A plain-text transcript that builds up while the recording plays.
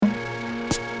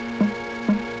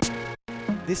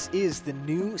This is the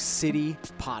New City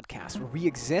Podcast, where we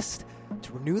exist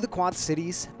to renew the Quad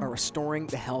Cities by restoring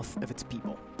the health of its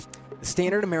people. The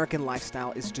standard American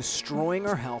lifestyle is destroying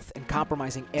our health and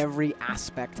compromising every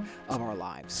aspect of our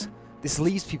lives. This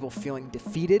leaves people feeling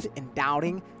defeated and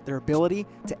doubting their ability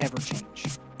to ever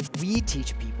change. We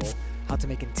teach people how to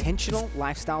make intentional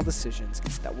lifestyle decisions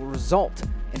that will result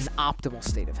in an optimal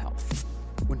state of health.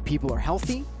 When people are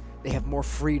healthy, they have more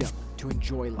freedom to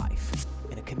enjoy life.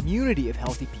 And a community of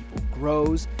healthy people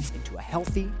grows into a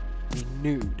healthy,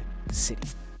 renewed city.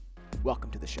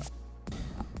 Welcome to the show.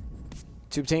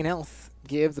 To obtain health,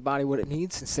 give the body what it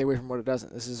needs and stay away from what it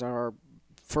doesn't. This is our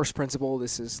first principle.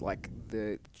 This is like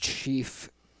the chief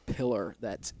pillar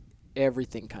that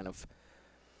everything kind of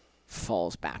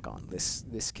falls back on.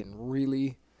 This can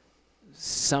really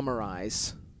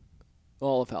summarize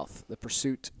all of health. The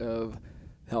pursuit of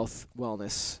health,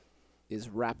 wellness is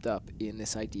wrapped up in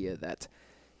this idea that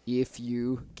if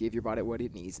you give your body what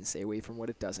it needs and stay away from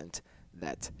what it doesn't,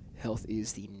 that health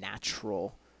is the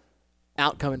natural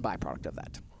outcome and byproduct of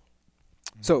that.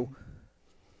 So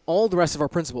all the rest of our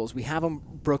principles, we have them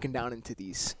broken down into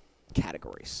these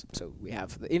categories. So we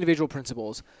have the individual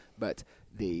principles, but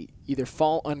they either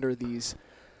fall under these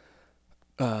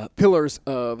pillars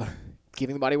of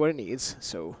giving the body what it needs.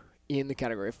 So in the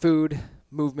category of food,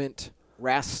 movement,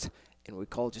 rest, and we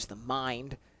call it just the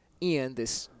mind, and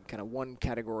this kind of one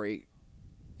category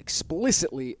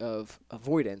explicitly of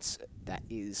avoidance, that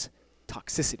is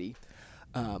toxicity.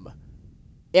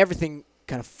 Everything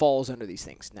kind of falls under these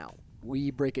things. Now, we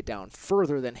break it down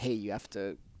further than, hey, you have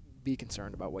to be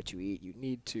concerned about what you eat. You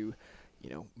need to,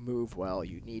 move well.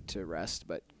 You need to rest.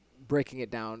 But breaking it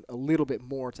down a little bit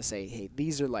more to say, hey,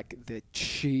 these are like the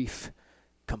chief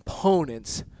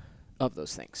components of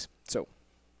those things. So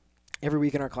every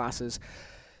week in our classes,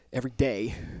 every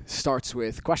day starts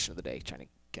with question of the day, trying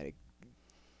to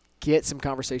get some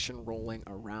conversation rolling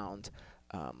around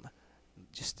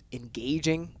just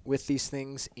engaging with these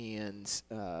things and,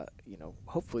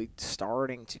 hopefully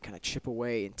starting to kind of chip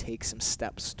away and take some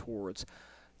steps towards,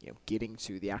 getting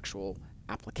to the actual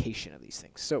application of these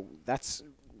things. So that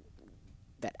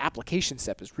application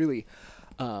step is really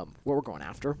what we're going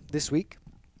after this week.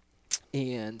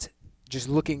 And just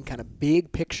looking kind of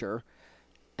big picture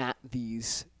at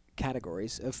these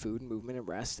categories of food, movement, and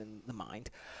rest, and the mind,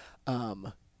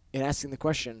 and asking the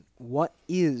question, what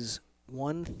is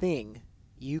one thing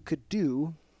you could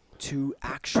do to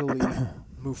actually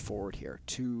move forward here,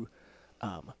 to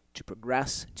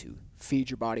progress, to feed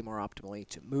your body more optimally,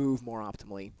 to move more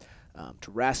optimally,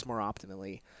 to rest more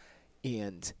optimally,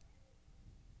 and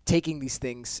taking these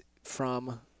things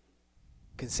from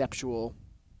conceptual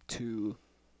to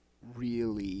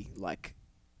really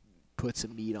put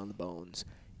some meat on the bones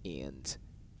and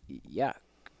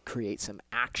create some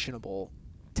actionable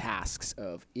tasks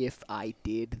of, if I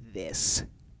did this,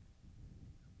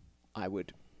 I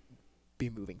would be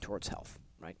moving towards health,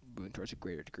 right? Moving towards a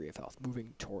greater degree of health,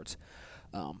 moving towards,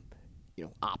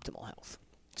 optimal health.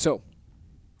 So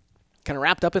kind of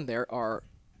wrapped up in there are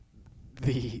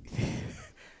the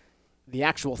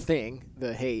actual thing,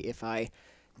 hey, if I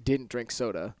didn't drink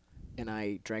soda and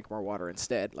I drank more water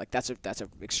instead, that's a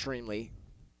extremely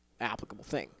applicable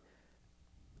thing.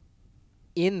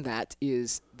 In that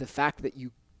is the fact that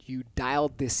you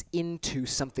dialed this into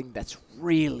something that's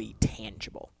really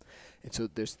tangible. And so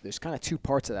there's kind of two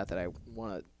parts of that I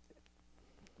want to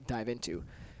dive into.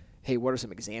 Hey, what are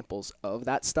some examples of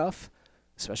that stuff,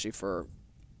 especially for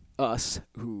us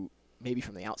who maybe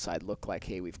from the outside look like,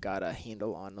 hey, we've got a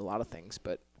handle on a lot of things,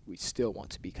 but we still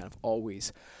want to be kind of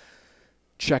always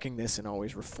checking this and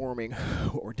always reforming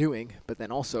what we're doing. But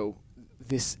then also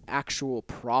this actual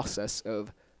process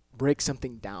of break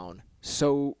something down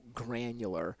so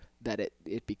granular that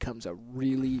it becomes a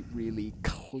really, really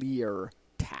clear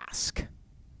task,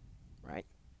 right?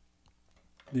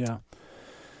 Yeah,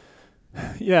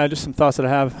 just some thoughts that I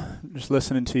have just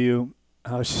listening to you.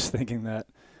 I was just thinking that,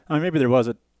 maybe there was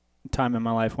a time in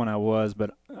my life when I was,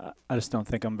 but I just don't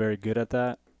think I'm very good at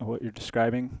that, what you're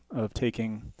describing, of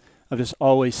just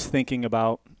always thinking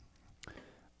about,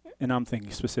 and I'm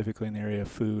thinking specifically in the area of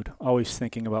food, always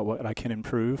thinking about what I can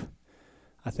improve.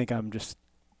 I think I'm just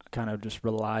kind of just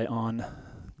rely on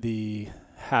the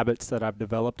habits that I've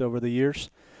developed over the years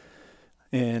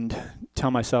and tell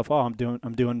myself, I'm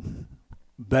doing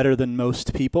better than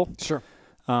most people. Sure.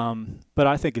 But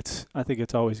I think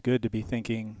it's always good to be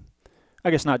thinking,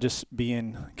 I guess, not just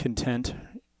being content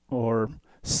or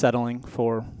settling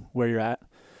for where you're at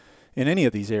in any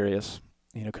of these areas,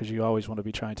 because you always want to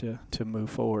be trying to move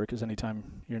forward, because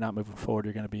anytime you're not moving forward,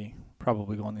 you're going to be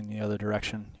probably going in the other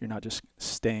direction. You're not just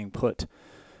staying put.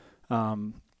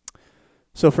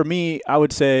 So for me, I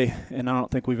would say, and I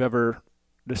don't think we've ever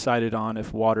decided on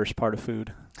if water's part of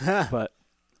food, but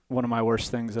one of my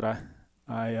worst things that I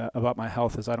about my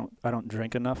health is I don't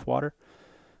drink enough water.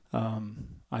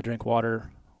 I drink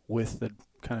water with the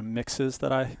kind of mixes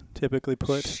that I typically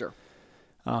put. Sure.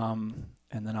 And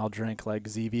then I'll drink like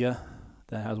Zevia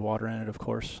that has water in it, of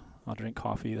course. I'll drink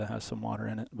coffee that has some water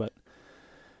in it, but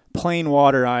plain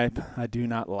water I do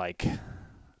not like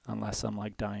unless I'm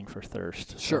like dying for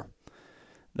thirst. Sure. So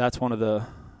that's one of the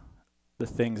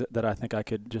things that I think I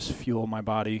could just fuel my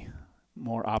body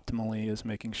more optimally is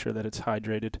making sure that it's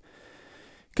hydrated.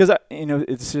 Because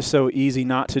it's just so easy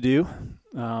not to do,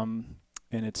 and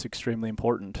it's extremely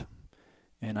important.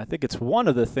 And I think it's one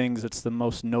of the things that's the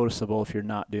most noticeable if you're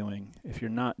not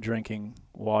drinking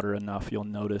water enough, you'll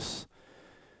notice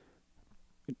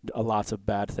lots of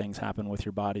bad things happen with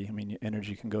your body. I mean, your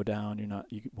energy can go down.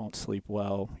 You won't sleep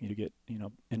well. You get,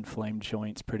 inflamed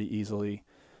joints pretty easily.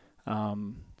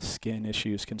 Skin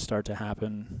issues can start to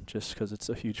happen just because it's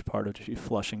a huge part of you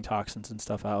flushing toxins and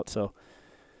stuff out. So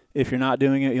if you're not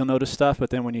doing it, you'll notice stuff. But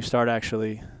then when you start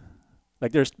actually,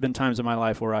 like there's been times in my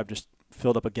life where I've just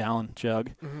filled up a gallon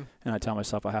jug and I tell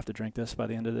myself I have to drink this by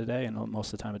the end of the day. And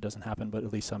most of the time it doesn't happen, but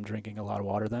at least I'm drinking a lot of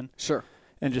water then. Sure.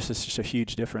 And it's just a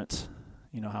huge difference,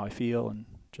 how I feel and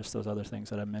just those other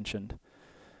things that I mentioned.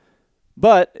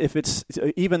 But if it's,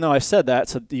 even though I said that,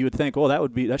 so you would think, well,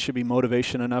 that should be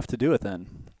motivation enough to do it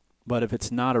then. But if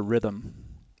it's not a rhythm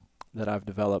that I've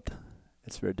developed,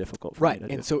 it's very difficult for me to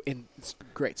do. And so, it's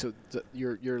great. So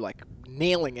you're like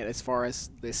nailing it as far as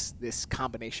this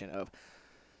combination of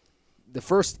the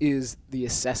first is the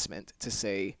assessment to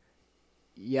say,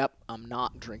 yep, I'm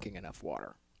not drinking enough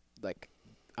water. Like,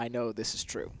 I know this is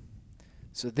true.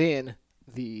 So then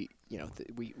we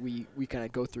kind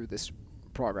of go through this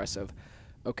progress of,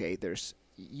 okay,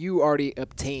 you already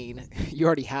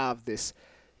have this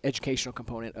educational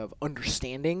component of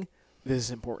understanding this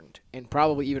is important, and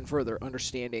probably even further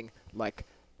understanding like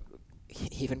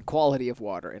even quality of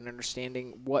water and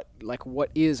understanding what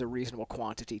is a reasonable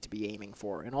quantity to be aiming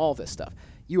for and all this stuff.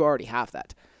 You already have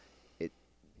that.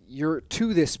 You're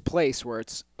to this place where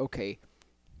it's okay,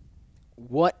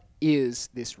 what is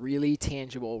this really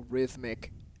tangible,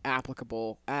 rhythmic,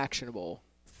 applicable, actionable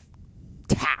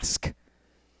task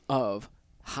of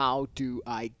how do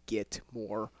I get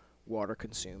more water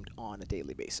consumed on a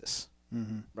daily basis,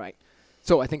 right?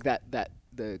 So I think that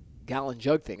the gallon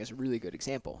jug thing is a really good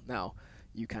example. Now,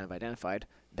 you kind of identified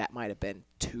that might have been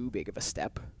too big of a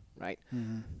step, right?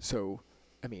 So,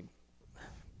 I mean,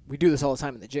 we do this all the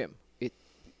time in the gym.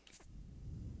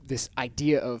 This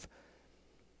idea of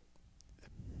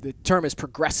the term is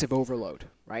progressive overload,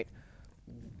 right?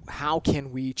 How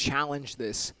can we challenge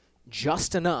this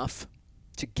just enough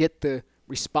to get the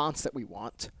response that we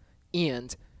want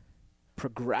and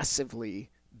progressively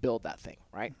build that thing,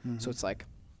 right? So it's like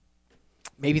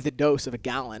maybe the dose of a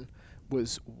gallon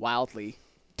was wildly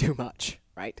too much,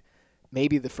 right?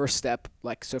 Maybe the first step,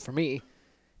 so for me,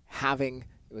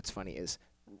 what's funny is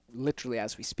literally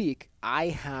as we speak, I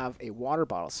have a water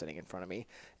bottle sitting in front of me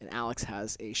and Alex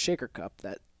has a shaker cup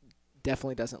that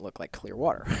definitely doesn't look like clear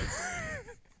water.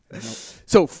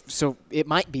 Nope. So it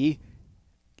might be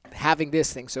having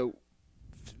this thing. So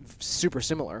super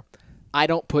similar. I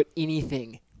don't put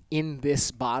anything in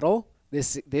this bottle,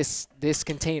 this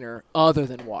container, other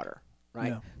than water,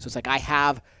 right? Yeah. So it's like I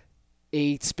have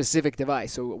a specific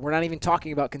device. So we're not even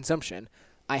talking about consumption.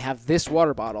 I have this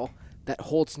water bottle that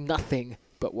holds nothing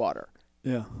but water.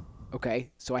 Yeah. Okay.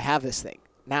 So I have this thing.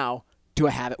 Now, do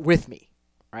I have it with me?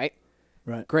 Right.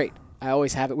 Right. Great. I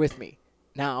always have it with me.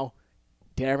 Now,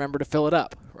 did I remember to fill it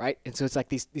up? Right. And so it's like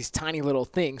these tiny little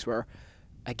things where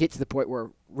I get to the point where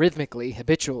rhythmically,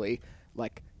 habitually,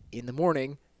 like in the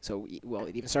morning,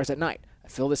 it even starts at night. I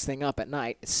fill this thing up at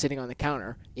night. It's sitting on the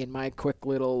counter in my quick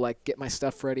little, get my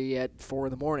stuff ready at 4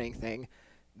 a.m. thing.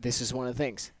 This is one of the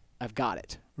things. I've got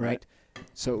it. Right.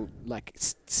 So,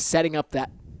 setting up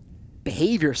that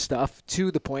behavior stuff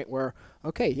to the point where,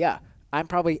 okay, yeah, I'm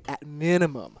probably at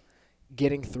minimum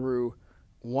getting through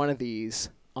one of these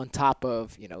on top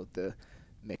of, the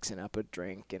mixing up a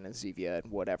drink and a Zevia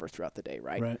and whatever throughout the day,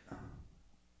 right? Right.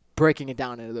 Breaking it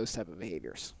down into those type of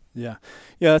behaviors. Yeah.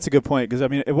 Yeah, that's a good point because,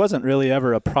 it wasn't really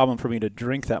ever a problem for me to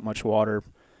drink that much water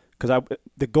because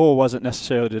the goal wasn't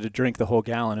necessarily to drink the whole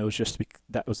gallon. It was just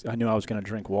I knew I was going to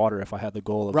drink water if I had the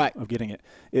goal of getting it.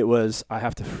 It was I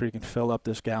have to freaking fill up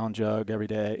this gallon jug every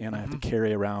day and I have to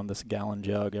carry around this gallon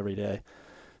jug every day.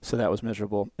 So that was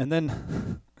miserable. And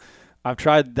then I've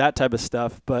tried that type of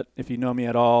stuff, but if you know me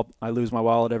at all, I lose my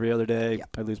wallet every other day. Yep.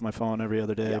 I lose my phone every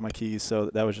other day, my keys.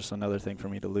 So that was just another thing for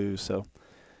me to lose. So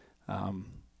And,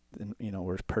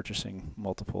 we're purchasing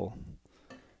multiple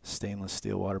stainless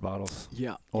steel water bottles.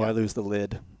 Yeah. Or I lose the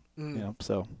lid, Mm.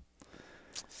 so.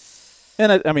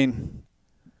 And I mean,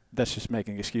 that's just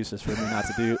making excuses for me not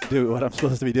to do what I'm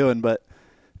supposed to be doing. But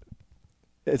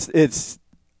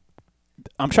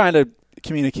I'm trying to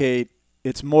communicate.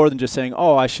 It's more than just saying,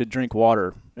 "Oh, I should drink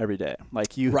water every day."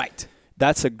 Like Right.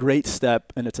 That's a great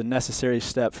step, and it's a necessary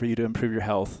step for you to improve your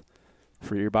health,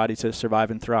 for your body to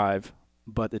survive and thrive.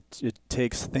 But it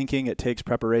takes thinking, it takes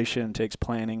preparation, it takes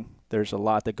planning. There's a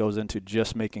lot that goes into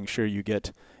just making sure you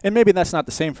get. And maybe that's not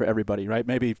the same for everybody, right?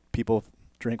 Maybe people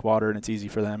drink water and it's easy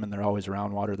for them and they're always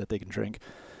around water that they can drink.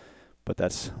 But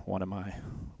that's one of my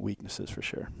weaknesses for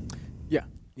sure. Yeah.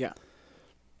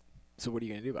 So what are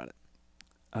you going to do about it?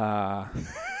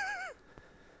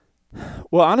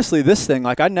 Well, honestly, this thing,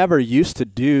 like I never used to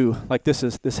do, like this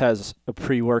has a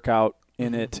pre-workout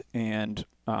in it and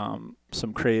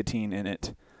some creatine in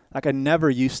it. Like I never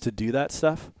used to do that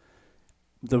stuff.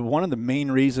 One of the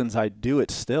main reasons I do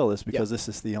it still is because this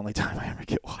is the only time I ever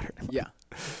get water. Yeah.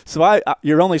 So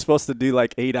you're only supposed to do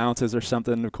like 8 ounces or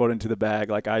something according to the bag.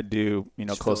 Like I do,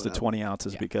 Just close to fill it up. 20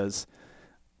 ounces Yeah. because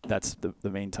that's the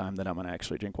main time that I'm going to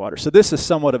actually drink water. So this is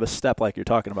somewhat of a step like you're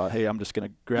talking about. Hey, I'm just going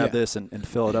to grab this and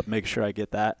fill it up, make sure I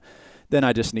get that. Then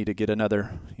I just need to get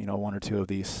another, 1 or 2 of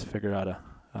these, figure out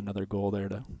another goal there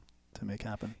to make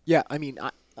happen. Yeah, I mean,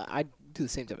 I do the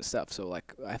same type of stuff. So,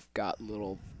 like, I've got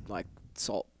little, like,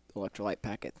 salt electrolyte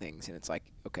packet things, and it's like,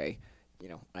 okay,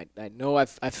 I know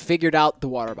I've figured out the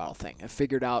water bottle thing. I've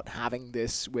figured out having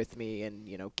this with me and,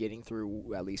 getting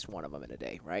through at least one of them in a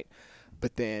day, right?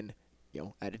 But then,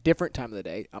 at a different time of the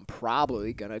day, I'm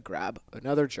probably going to grab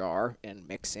another jar and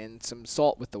mix in some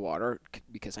salt with the water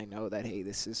because I know that, hey,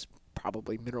 this is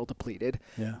probably mineral depleted,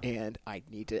 and I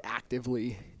need to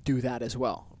actively do that as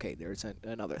well. Okay, there's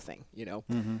another thing,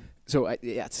 Mm-hmm. So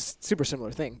it's a super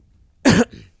similar thing,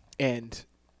 and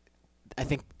I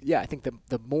think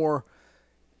the more,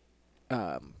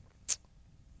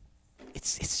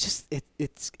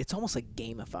 it's almost like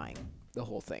gamifying the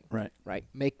whole thing, right?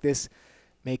 Make this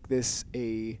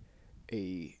a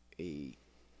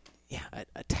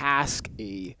task,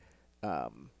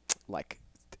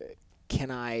 can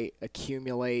I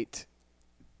accumulate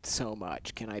so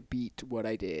much? Can I beat what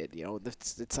I did?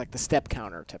 It's like the step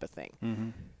counter type of thing. Mm-hmm.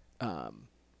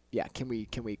 Can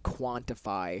we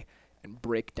quantify and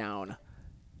break down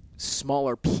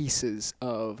smaller pieces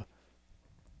of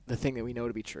the thing that we know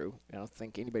to be true? I don't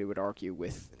think anybody would argue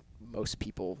with most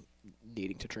people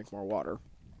needing to drink more water.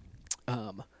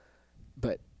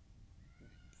 But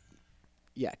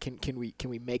can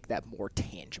we make that more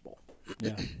tangible?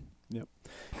 Yeah. Yep.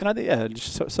 And I think,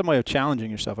 just some way of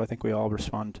challenging yourself. I think we all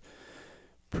respond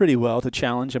pretty well to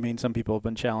challenge. I mean, some people have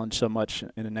been challenged so much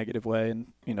in a negative way, and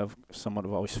somewhat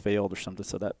have always failed or something.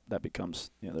 So that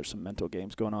becomes, there's some mental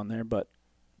games going on there. But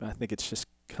I think it's just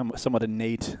somewhat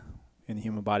innate in the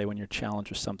human body. When you're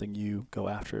challenged with something, you go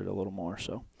after it a little more.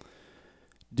 So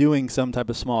doing some type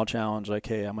of small challenge, like,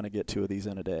 hey, I'm going to get 2 of these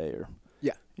in a day, or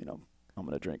I'm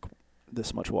going to drink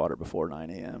this much water before 9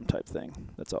 a.m. type thing.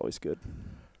 That's always good.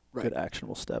 Right. Good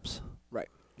actionable steps. Right.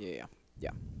 Yeah.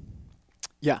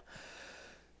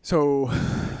 So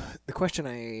the question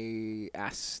I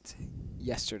asked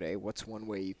yesterday, what's one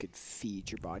way you could feed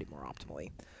your body more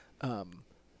optimally?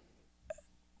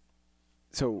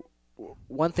 So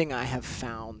one thing I have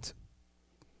found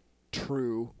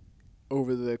true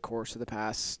over the course of the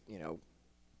past,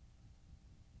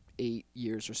 8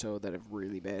 years or so that have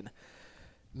really been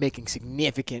making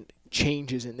significant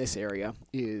changes in this area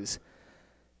is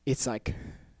it's like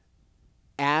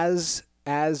as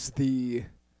the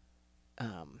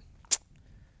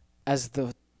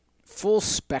full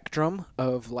spectrum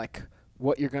of like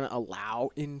what you're going to allow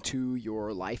into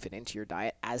your life and into your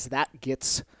diet, as that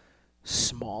gets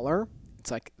smaller, it's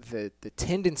like the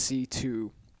tendency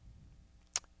to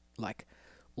like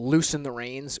loosen the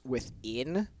reins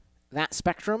within that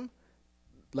spectrum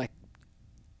like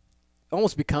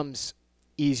almost becomes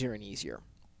easier and easier.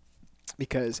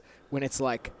 Because when it's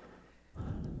like,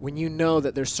 when you know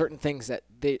that there's certain things that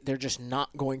they're just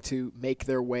not going to make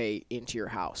their way into your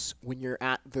house, when you're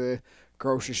at the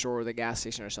grocery store or the gas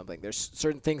station or something, there's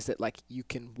certain things that like you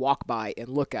can walk by and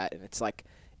look at, and it's like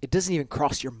it doesn't even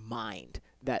cross your mind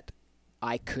that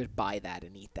I could buy that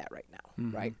and eat that right now,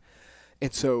 right?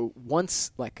 And so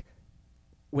once like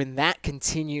when that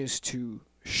continues to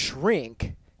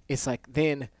shrink, it's like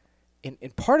then,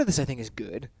 and part of this I think is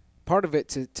good. Part of it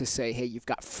to say, hey, you've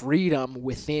got freedom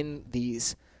within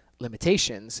these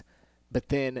limitations, but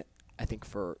then I think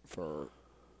for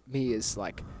me is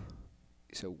like,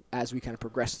 so as we kind of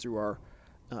progress through our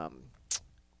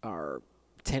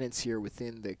tenets here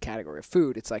within the category of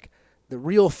food, it's like the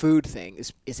real food thing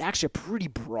is actually a pretty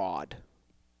broad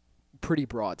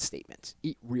statement.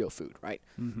 Eat real food, right?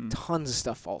 Mm-hmm. Tons of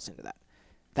stuff falls into that.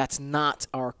 That's not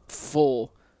our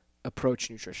full approach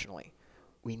nutritionally.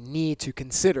 We need to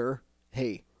consider,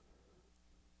 hey,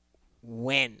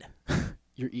 when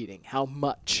you're eating, how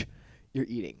much you're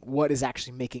eating, what is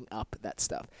actually making up that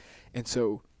stuff. And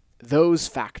so those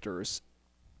factors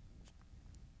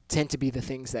tend to be the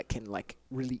things that can like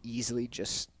really easily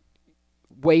just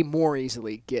way more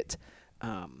easily get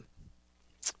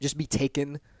just be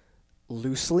taken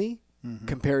loosely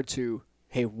compared to,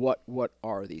 hey, what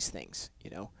are these things?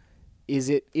 You know, is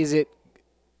it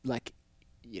like,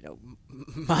 you know,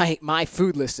 my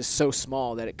food list is so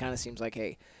small that it kind of seems like,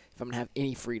 hey, if I'm gonna have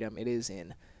any freedom, it is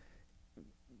in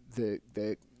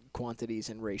the quantities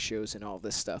and ratios and all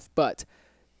this stuff. But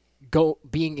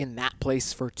being in that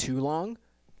place for too long,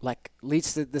 like,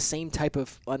 leads to the same type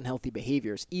of unhealthy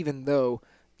behaviors, even though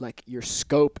like your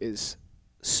scope is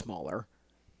smaller.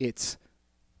 There's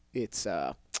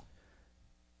still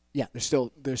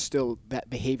that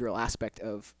behavioral aspect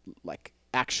of like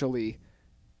actually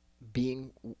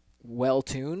being well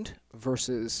tuned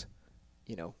versus,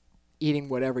 you know, eating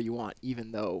whatever you want,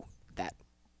 even though that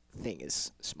thing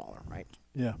is smaller, right?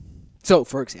 Yeah. So,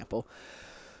 for example,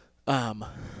 I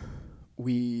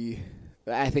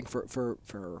think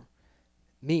for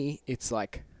me, it's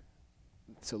like,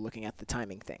 so looking at the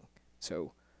timing thing.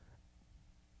 So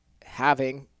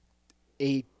having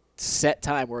a set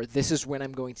time where this is when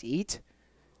I'm going to eat,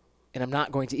 and I'm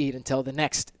not going to eat until the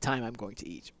next time I'm going to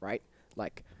eat, right?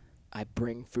 Like, I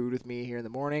bring food with me here in the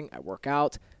morning, I work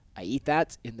out, I eat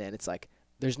that, and then it's like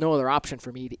there's no other option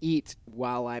for me to eat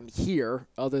while I'm here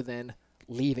other than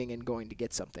leaving and going to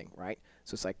get something, right?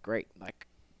 So it's like, great, like,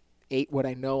 ate what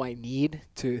I know I need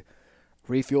to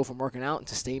refuel from working out and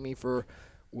to stay me for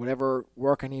whatever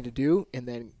work I need to do, and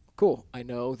then cool, I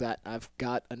know that I've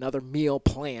got another meal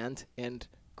planned, and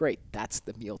great, that's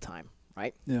the meal time,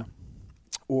 right? Yeah.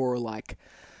 Or like,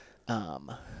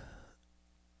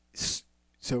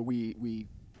 so we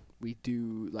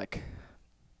do like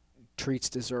treats,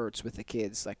 desserts with the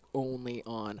kids, like only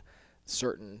on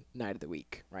certain night of the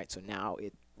week, right? So now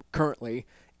currently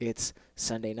it's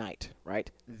Sunday night, right?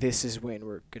 This is when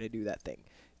we're gonna do that thing.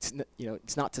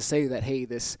 It's not to say that, hey,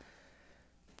 this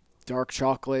dark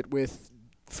chocolate with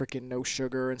freaking no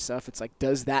sugar and stuff, it's like,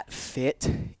 does that fit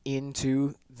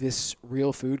into this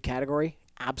real food category?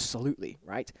 Absolutely,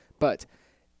 right? But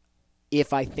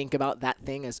if I think about that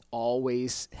thing as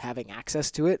always having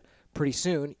access to it, pretty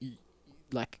soon,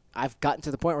 like, I've gotten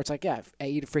to the point where it's like, yeah, I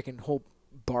eat a freaking whole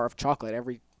bar of chocolate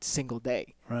every single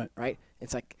day, right?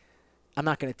 It's like, I'm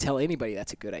not going to tell anybody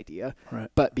that's a good idea, right?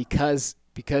 But because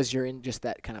you're in just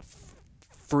that kind of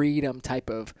freedom type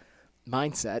of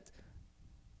mindset,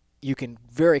 you can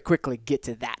very quickly get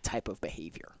to that type of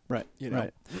behavior. Right. You know?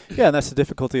 Right. Yeah, and that's the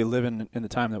difficulty of living in the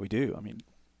time that we do. I mean,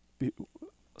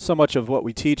 so much of what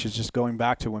we teach is just going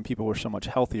back to when people were so much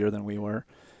healthier than we were,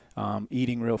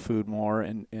 eating real food more,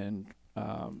 and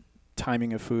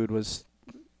timing of food was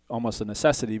almost a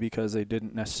necessity because they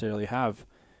didn't necessarily have,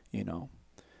 you know,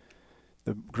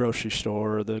 the grocery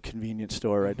store or the convenience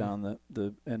store right down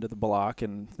the end of the block,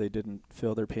 and they didn't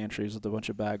fill their pantries with a bunch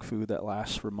of bag food that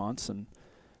lasts for months. And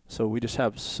so we just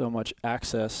have so much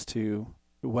access to,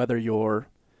 whether your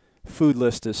food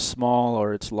list is small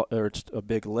or it's a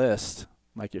big list,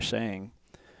 like you're saying,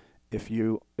 if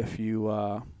you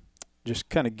just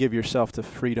kind of give yourself the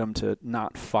freedom to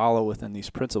not follow within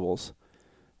these principles,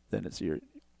 then you're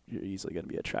easily going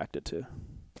to be attracted to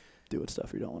doing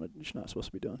stuff you're not supposed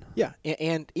to be doing. Yeah,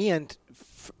 and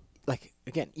like,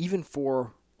 again, even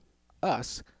for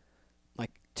us,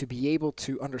 like, to be able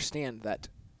to understand that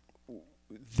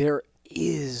there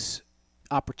is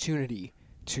opportunity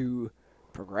to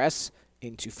progress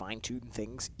and to fine-tune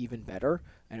things even better.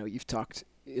 I know you've talked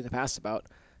in the past about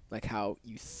like how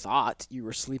you thought you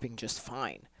were sleeping just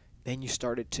fine. Then you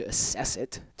started to assess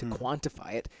it, to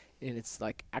quantify it, and it's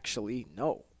like, actually,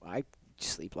 no, I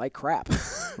sleep like crap.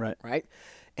 Right. Right?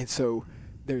 And so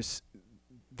there's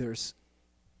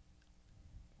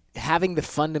having the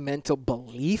fundamental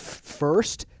belief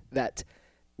first that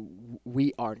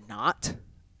we are not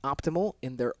optimal,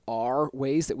 and there are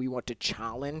ways that we want to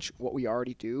challenge what we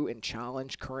already do and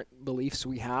challenge current beliefs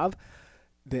we have,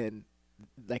 then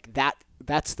like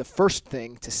that's the first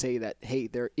thing to say that, hey,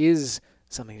 there is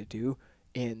something to do,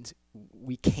 and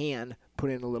we can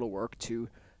put in a little work to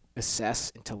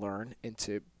assess and to learn and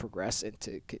to progress and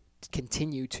to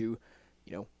continue to,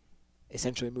 you know,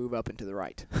 essentially move up into the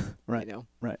right. Right. You know?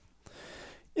 Right.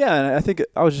 Yeah, and I think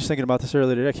I was just thinking about this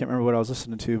earlier today. I can't remember what I was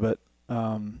listening to, but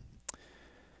I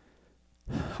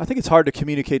think it's hard to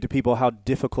communicate to people how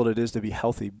difficult it is to be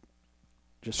healthy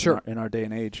just Sure. in our day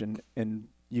and age. And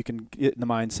you can get in the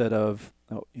mindset of,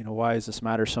 oh, why does this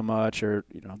matter so much? Or,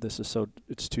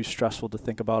 it's too stressful to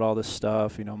think about all this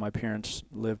stuff. My parents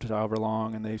lived however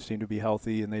long and they seem to be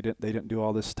healthy and they didn't do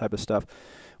all this type of stuff.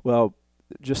 Well,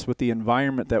 just with the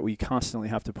environment that we constantly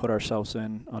have to put ourselves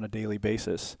in on a daily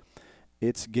basis,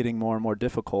 it's getting more and more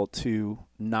difficult to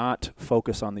not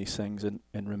focus on these things and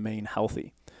remain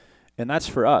healthy. And that's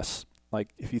for us.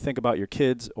 Like if you think about your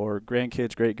kids or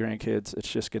grandkids, great-grandkids,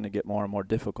 it's just going to get more and more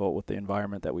difficult with the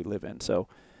environment that we live in. So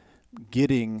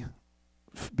being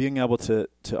able to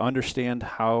understand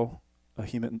how the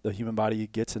human body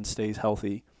gets and stays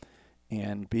healthy,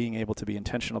 and being able to be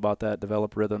intentional about that,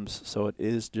 develop rhythms so it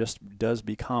does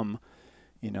become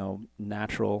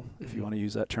natural, if you want to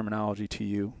use that terminology to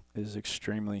you, is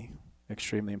extremely,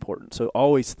 extremely important. So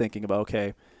always thinking about,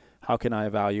 okay, how can I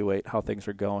evaluate how things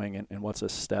are going and what's a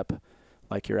step,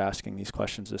 like you're asking these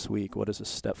questions this week, what is a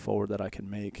step forward that I can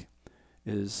make?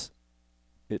 It's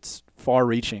far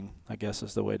reaching, I guess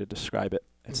is the way to describe it.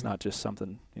 It's not just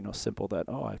something, simple that,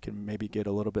 I can maybe get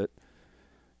a little bit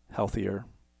healthier,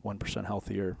 1%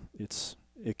 healthier.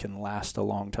 It can last a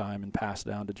long time and pass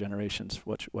down to generations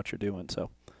what you're doing. So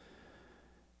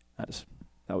that was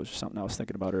just something I was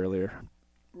thinking about earlier.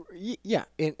 Yeah,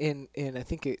 and I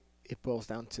think it boils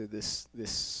down to this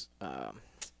I'm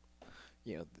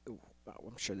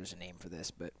sure there's a name for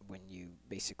this, but when you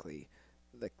basically,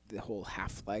 like the whole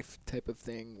half-life type of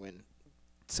thing, when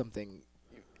something,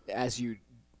 as you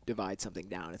divide something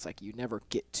down, it's like you never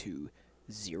get to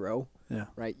zero. Yeah.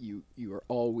 Right? You are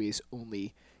always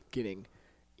only getting,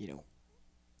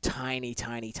 tiny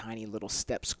little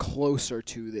steps closer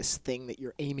to this thing that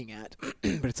you're aiming at.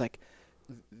 But it's like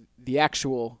the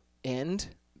actual end,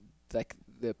 like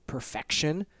the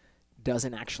perfection,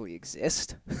 doesn't actually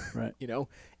exist. Right.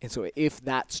 And so if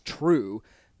that's true,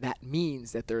 that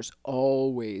means that there's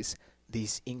always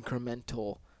these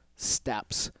incremental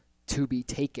steps to be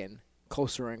taken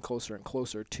closer and closer and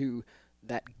closer to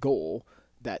that goal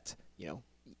that,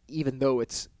 even though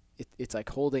it's like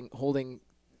holding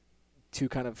two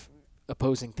kind of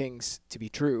opposing things to be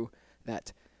true,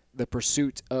 that the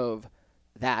pursuit of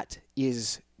that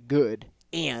is good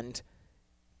and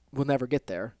we'll never get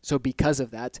there. So because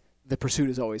of that, the pursuit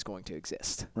is always going to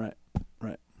exist. Right.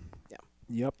 Yeah.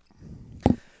 Yep.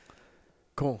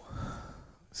 Cool.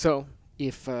 So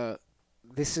if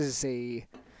this is a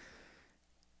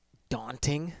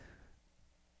daunting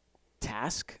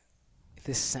task, if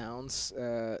this sounds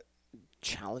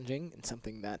challenging and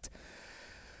something that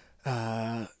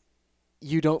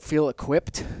you don't feel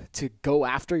equipped to go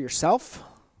after yourself,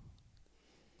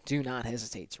 do not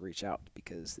hesitate to reach out,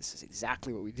 because this is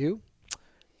exactly what we do,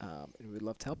 and we'd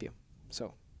love to help you.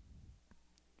 So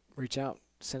reach out,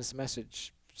 send us a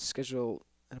message, schedule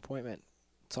an appointment,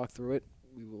 talk through it.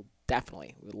 We would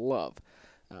love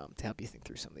to help you think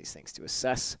through some of these things, to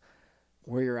assess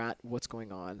where you're at, what's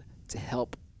going on, to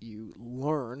help you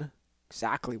learn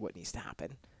exactly what needs to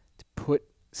happen, to put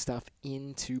stuff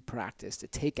into practice, to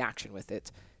take action with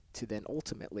it, to then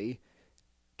ultimately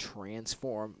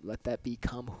transform, let that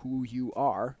become who you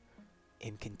are,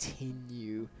 and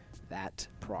continue that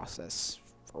process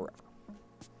forever.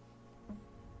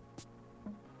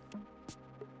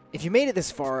 If you made it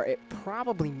this far, it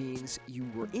probably means you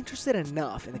were interested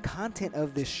enough in the content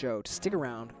of this show to stick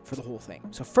around for the whole thing.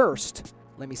 So first,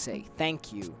 let me say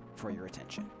thank you for your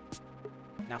attention.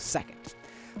 Now second,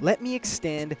 let me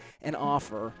extend an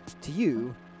offer to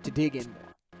you to dig in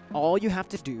more. All you have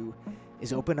to do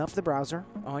is open up the browser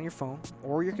on your phone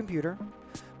or your computer,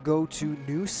 go to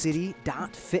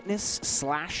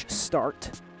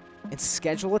newcity.fitness/start, and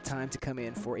schedule a time to come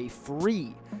in for a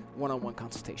free one-on-one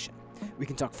consultation. We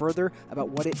can talk further about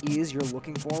what it is you're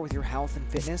looking for with your health and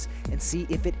fitness and see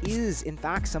if it is, in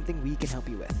fact, something we can help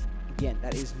you with. Again,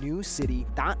 that is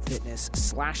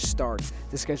newcity.fitness/start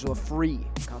to schedule a free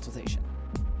consultation.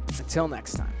 Until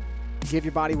next time, give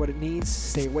your body what it needs,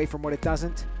 stay away from what it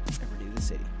doesn't, and renew the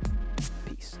city.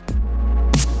 Peace.